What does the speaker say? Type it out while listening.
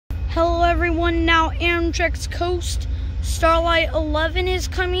everyone, now Amtrak's Coast Starlight 11 is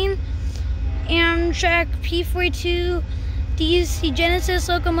coming. Amtrak P42 DC Genesis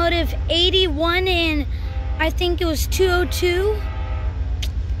locomotive 81 and I think it was 202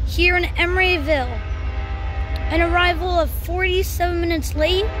 here in Emeryville. An arrival of 47 minutes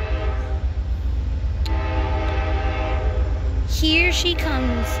late. Here she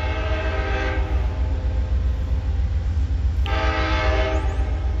comes.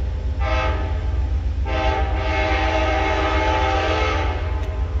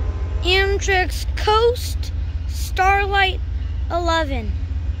 Amtrak's Coast Starlight 11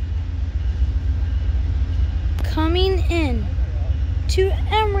 coming in to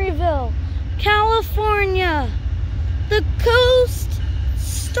Emeryville, California. The Coast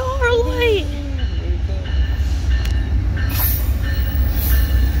Starlight.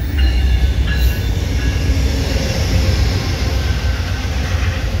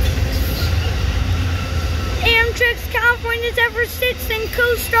 Amtrak's California Zephyr 6 and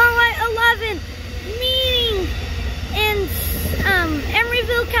Coast Starlight 11 meeting in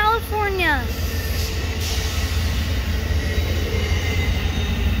Emeryville, California.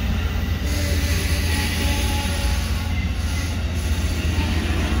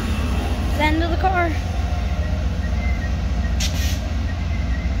 The end of the car.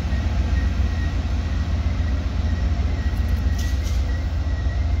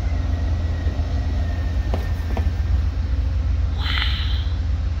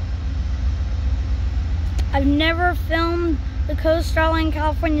 I've never filmed the Coast Starlight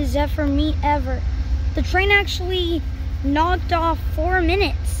California Zephyr meet ever. The train actually knocked off 4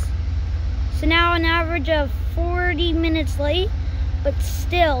 minutes. So now an average of 40 minutes late, but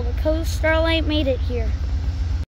still the Coast Starlight made it here.